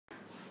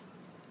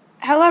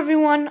Hello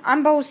everyone,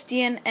 I'm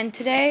Boastian, and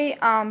today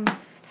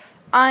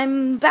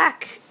I'm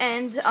back,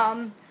 and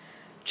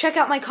check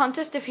out my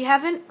contest if you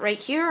haven't,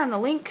 right here on the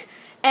link.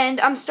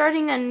 And I'm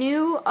starting a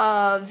new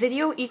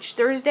video each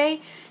Thursday,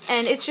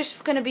 and it's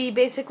just going to be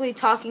basically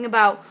talking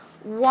about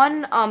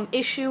one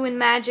issue in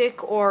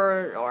Magic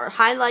or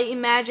highlight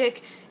in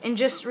Magic, and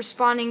just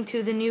responding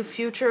to the new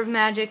future of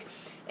Magic,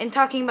 and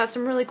talking about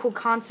some really cool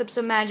concepts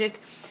of Magic,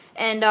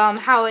 and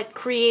how it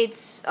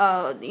creates,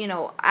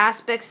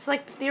 aspects. It's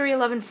like the Theory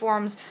 11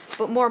 forums,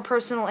 but more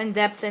personal,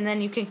 in-depth, and then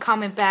you can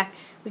comment back.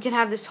 We can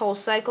have this whole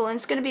cycle, and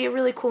it's going to be a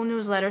really cool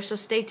newsletter, so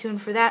stay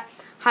tuned for that.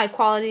 High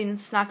quality, and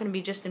it's not going to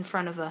be just in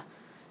front of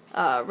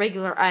a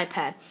regular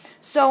iPad.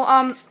 So,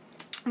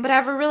 but I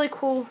have a really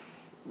cool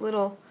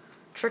little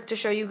trick to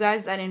show you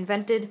guys that I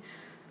invented.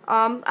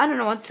 I don't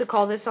know what to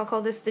call this. I'll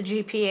call this the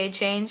GPA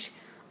change.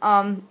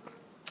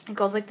 It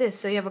goes like this.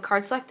 So you have a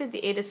card selected,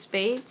 the 8 of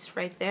spades,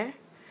 right there.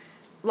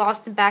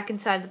 Lost and back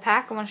inside the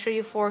pack. I want to show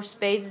you 4 of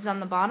spades is on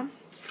the bottom.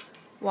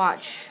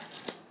 Watch.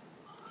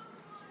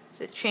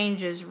 So it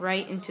changes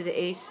right into the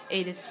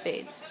 8 of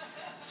spades.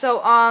 So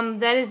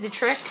that is the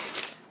trick.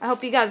 I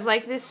hope you guys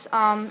like this,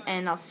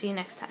 and I'll see you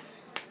next time.